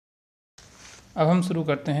अब हम शुरू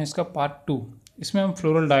करते हैं इसका पार्ट 2। इसमें हम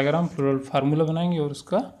फ्लोरल डायग्राम, फ्लोरल फार्मूला बनाएंगे और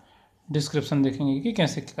उसका डिस्क्रिप्शन देखेंगे कि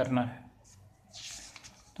कैसे करना है।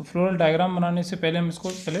 तो फ्लोरल डायग्राम बनाने से पहले हम इसको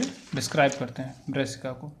पहले डिस्क्राइब करते हैं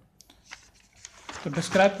ब्रेसिका को। तो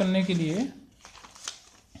डिस्क्राइब करने के लिए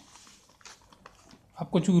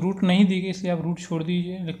आपको चूँकि रूट नहीं दी गई इसलिए आप रूट छोड़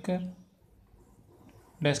दीजिए, लिखकर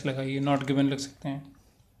डैश लगाइए, नॉट गिवन लिख सकते हैं।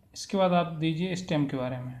 इसके बाद आप दीजिए स्टेम के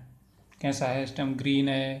बारे में, कैसा है स्टेम, ग्रीन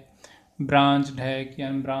है, ब्रांच्ड है कि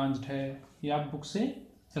अनब्रांच्ड है, ये आप बुक से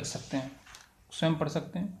लिख सकते हैं, स्वयं पढ़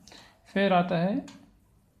सकते हैं। फिर आता है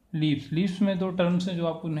लीव्स। लीव्स में दो टर्म्स हैं जो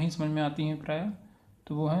आपको नहीं समझ में आती हैं प्राय,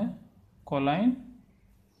 तो वो हैं कॉलाइन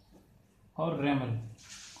और रेमल।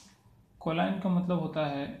 कॉलाइन का मतलब होता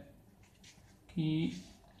है कि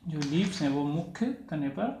जो लीव्स हैं वो मुख्य तने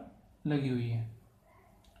पर लगी हुई हैं,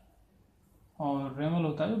 और रेमल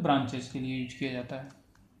होता है जो ब्रांचेस के लिए यूज किया जाता है।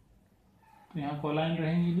 तो यहाँ कॉलाइन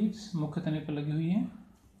रहेंगी लीव्स, मुख्य तने पर लगी हुई हैं,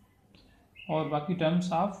 और बाकी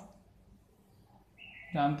टर्म्स आप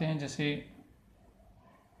जानते हैं, जैसे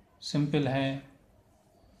सिंपल है,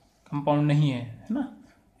 कंपाउंड नहीं है ना,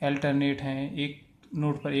 अल्टरनेट हैं, एक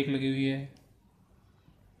नोड पर एक लगी हुई है।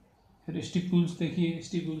 फिर स्टिप्यूल्स देखिए,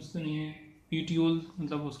 स्टिप्यूल्स तो नहीं है, पीटियोल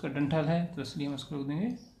मतलब उसका डंठल है, तो इसलिए हम उसको लिख देंगे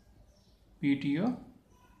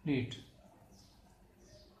पीटियोलेट।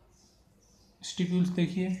 स्टिप्यूल्स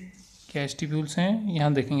देखिए क्या स्टिप्यूल्स हैं,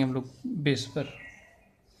 यहाँ देखेंगे हम लोग बेस पर,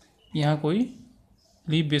 यहाँ कोई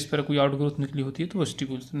लीफ बेस पर कोई आउटग्रोथ निकली होती है तो वो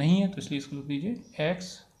स्टिप्यूल्स नहीं है, तो इसलिए इसको लिख दीजिए एक्स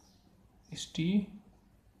स्टिपुलेट।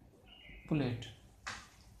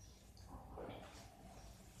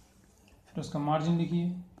 फिर उसका मार्जिन लिखिए,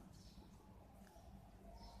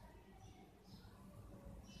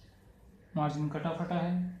 मार्जिन कटा फटा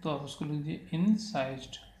है तो आप उसको लिख दीजिए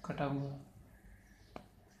इनसाइज्ड, कटा हुआ।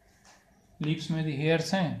 लीव्स में यदि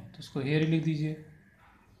हेयर्स हैं तो उसको हेयर ही लिख दीजिए।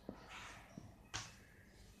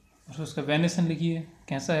 और उसका वेनेसन लिखिए,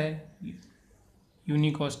 कैसा है,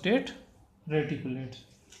 यूनिकोस्टेट रेटिकुलेट,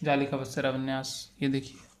 जालिका बत्सरा विन्यास। ये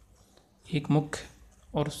देखिए एक मुख्य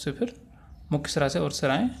और उससे फिर मुख्य सिरा से और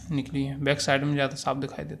सिराएं निकली हैं, बैक साइड में ज़्यादा साफ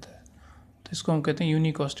दिखाई देता है, तो इसको हम कहते हैं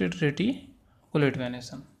यूनिकोस्टेट रेटिकुलेट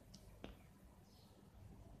वेनेसन।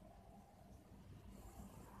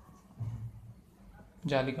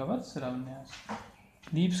 जालिकावत सिराविन्यास।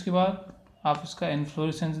 लीव्स के बाद आप इसका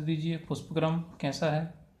इन्फ्लोरेसेंस दीजिए, पुष्पक्रम कैसा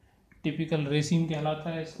है, टिपिकल रेसिम कहलाता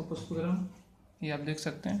है इसका पुष्पक्रम। ये आप देख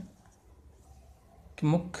सकते हैं कि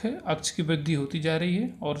मुख्य अक्ष की वृद्धि होती जा रही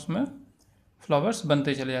है और उसमें फ्लावर्स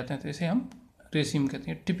बनते चले जाते हैं, तो इसे हम रेसिम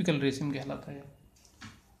कहते हैं, टिपिकल रेसिम कहलाता है।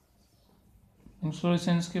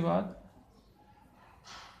 इन्फ्लोरेसेंस के बाद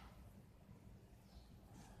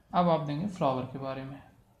अब आप देंगे फ्लावर के बारे में।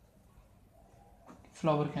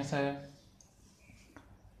 फ्लावर कैसा है,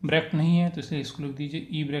 ब्रैक्ट नहीं है तो इसलिए इसको लिख दीजिए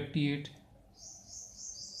ई ब्रैक्टिएट।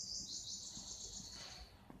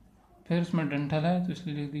 फिर उसमें डंठल है तो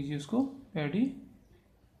इसलिए लिख दीजिए उसको पैडी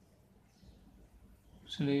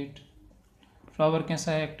स्लेट। फ्लावर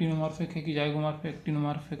कैसा है, एक्टिनोमॉर्फिक है कि जाइगोमॉर्फिक,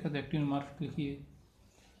 एक्टिनोमॉर्फिक है तो एक्टिनोमॉर्फिक लिखिए।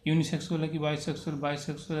 यूनिसेक्सुअल है कि बाइसेक्सुअल,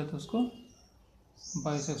 बाइसेक्सुअल है तो उसको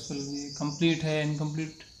बाइसेक्सुअल लिखिए। कंप्लीट है,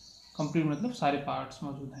 इनकम्प्लीट, कंप्लीट मतलब सारे पार्ट्स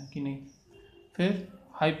मौजूद हैं कि नहीं। फिर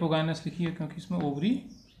हाइपोगाइनस लिखिए क्योंकि इसमें ओवरी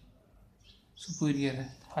सुपीरियर है,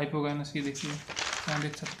 हाइपोगाइनस। ये देखिए यहाँ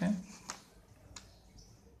देख सकते हैं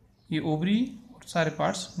ये ओवरी और सारे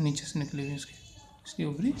पार्ट्स नीचे से निकले हुए इसके, इसलिए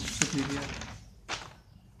ओवरी सुपीरियर है।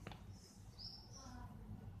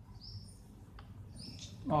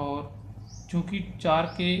 और चूंकि 4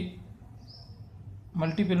 के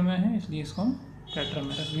मल्टीपल में है इसलिए इसको हम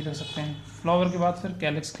टेट्रामेरस भी रख सकते हैं। फ्लावर के बाद फिर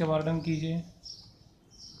कैलिक्स के वर्णन कीजिए।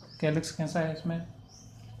 कैलिक्स कैसा है, इसमें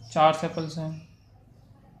 4 सेपल्स हैं,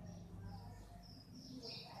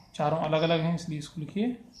 चारों अलग अलग हैं इसलिए इसको लिखिए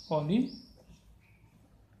पॉलीसेपेलस।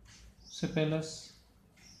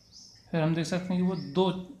 फिर हम देख सकते हैं कि वो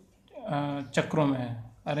 2 चक्रों में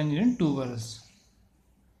है, अरेंज्ड इन ट्यूबल्स।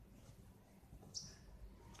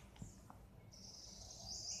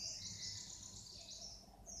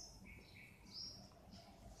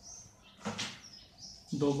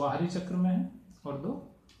 दो बाहरी चक्र में है और 2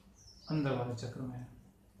 अंदर वाले चक्र में है।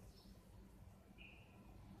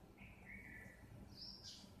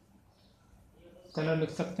 कलर लिख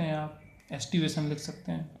सकते हैं आप, एस्टिवेशन लिख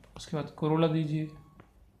सकते हैं। उसके बाद कोरोला दीजिए,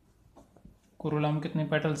 कोरोला में कितने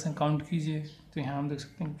पेटल्स हैं काउंट कीजिए, तो यहाँ हम देख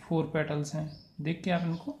सकते हैं 4 पेटल्स हैं। देख के आप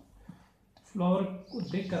इनको, फ्लावर को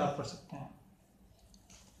देख कर आप पढ़ सकते हैं।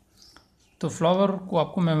 तो फ्लावर को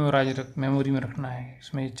आपको मेमोरी में रखना है।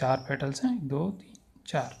 इसमें 4 पेटल्स हैं, 2 3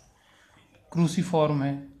 4। क्रूसीफॉर्म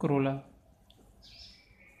है कोरोला,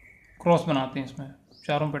 क्रॉस बनाते हैं इसमें,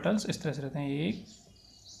 चारों पेटल्स इस तरह से रहते हैं, 1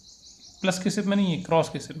 प्लस के शेप में नहीं है, क्रॉस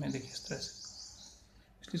के शेप में, देखिए इस तरह से,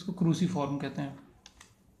 इसलिए इसको क्रूसीफॉर्म कहते हैं।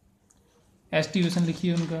 एस्टिवेशन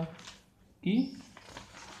लिखिए उनका कि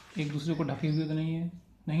एक दूसरे को ढके हुए तो नहीं है,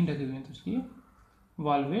 नहीं ढके हुए हैं, तो इसलिए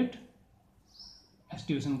वाल्वेट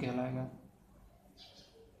एस्टिवेशन कहलाएगा।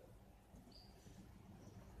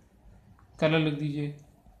 कलर लिख दीजिए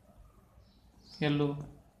येलो,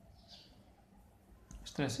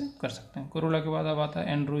 इस तरह से कर सकते हैं। कोरोला के बाद अब आता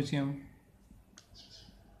है एंड्रोसियम।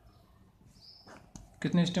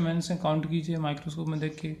 कितने स्टेमेंस हैं काउंट कीजिए माइक्रोस्कोप में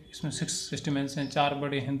देख के। इसमें 6 स्टेमेंस हैं, 4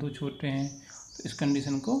 बड़े हैं 2 छोटे हैं, तो इस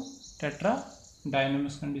कंडीशन को टेट्रा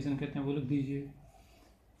डायनेमिक्स कंडीशन कहते हैं, वो लिख दीजिए।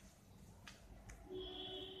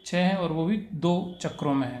 6 हैं और वो भी 2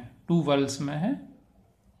 चक्रों में है, 2 वर्ल्स में है।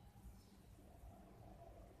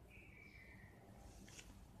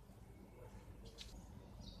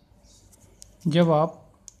 जब आप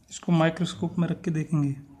इसको माइक्रोस्कोप में रख के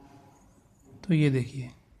देखेंगे तो ये देखिए,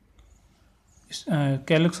 इस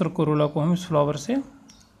कैलिक्स और कोरोला को हम इस फ्लावर से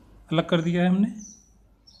अलग कर दिया है हमने,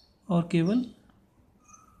 और केवल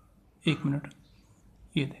 1 मिनट,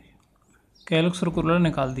 ये देखिए कैलिक्स और कोरोला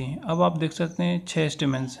निकाल दिए हैं। अब आप देख सकते हैं 6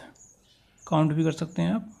 स्टेमेंस हैं, काउंट भी कर सकते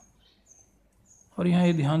हैं आप। और यहाँ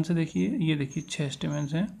ये ध्यान से देखिए, ये देखिए 6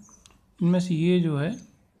 स्टेमेंस हैं, इनमें से ये जो है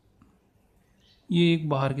ये एक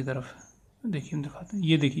बाहर की तरफ है, देखिए हम दिखाते हैं,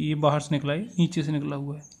 ये देखिए ये बाहर से निकला है, नीचे से निकला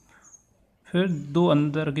हुआ है। फिर 2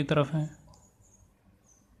 अंदर की तरफ हैं,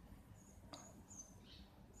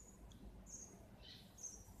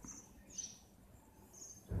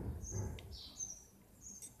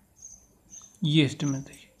 ये स्टेमेंस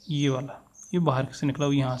देखिए, ये वाला ये बाहर से निकला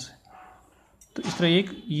हुआ यहाँ से। तो इस तरह एक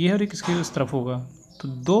ये है और एक इसके इस तरफ होगा, तो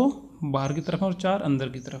 2 बाहर की तरफ और 4 अंदर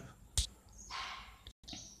की तरफ,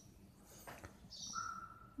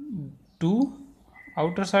 2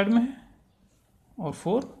 आउटर साइड में है और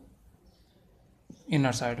 4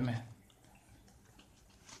 इनर साइड में है।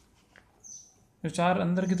 जो 4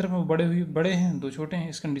 अंदर की तरफ में बड़े हैं, 2 छोटे हैं,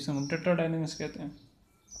 इस कंडीशन को टेट्राडायनेमिक्स कहते हैं।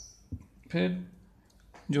 फिर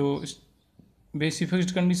जो बेसिक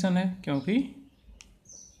फिक्स्ड कंडीशन है, क्योंकि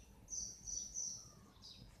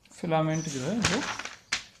फिलामेंट जो है वो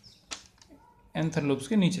एंथर लोब्स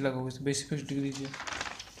के नीचे लगा हुआ है, बेसिक फिक्स्ड लिख दीजिए।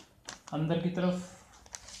 अंदर की तरफ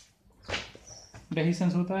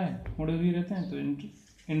डेहिसेंस होता है, मुड़े हुए रहते हैं, तो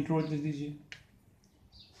इंट्रोज लिख दीजिए।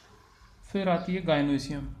 फिर आती है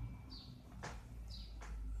गायनोसियम।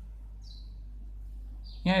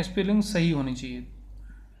 यहाँ स्पेलिंग सही होनी चाहिए।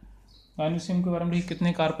 गायनोसियम के बारे में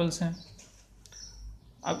कितने कार्पल्स हैं।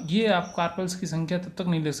 अब ये आप कार्पल्स की संख्या तब तक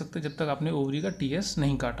नहीं ले सकते जब तक आपने ओवरी का टीएस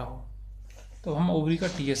नहीं काटा हो, तो हम ओवरी का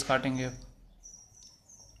टीएस काटेंगे। अब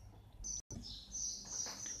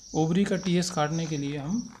ओवरी का टीएस काटने के लिए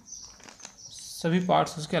हम सभी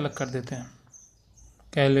पार्ट्स उसके अलग कर देते हैं,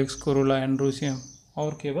 कैलिक्स, कोरोला, एंड्रोसियम,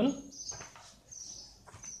 और केवल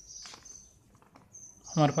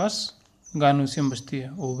हमारे पास गायनोसियम बचती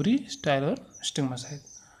है, ओवरी, स्टाइल और स्टिग्मा सहित।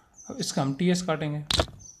 अब इसका हम टीएस काटेंगे।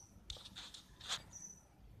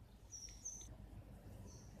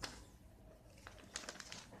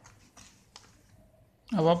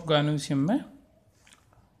 अब आप गायनोसियम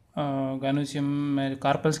में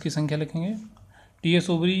कार्पल्स की संख्या लिखेंगे। टीएस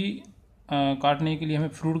ओवरी काटने के लिए हमें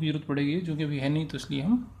फ्रूट की जरूरत पड़ेगी, जो कि अभी है नहीं, तो इसलिए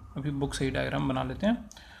हम अभी बुक से ही डायग्राम बना लेते हैं।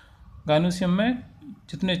 गायनोसियम में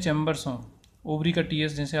जितने चैम्बर्स हों, ओवरी का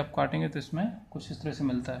टीएस जैसे आप काटेंगे तो इसमें कुछ इस तरह से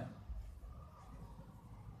मिलता है।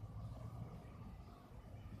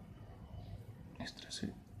 इस तरह से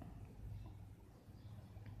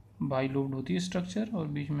बाइलोब्ड होती है स्ट्रक्चर, और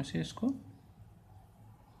बीच में से इसको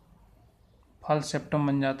फाल्स सेप्टम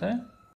बन जाता है।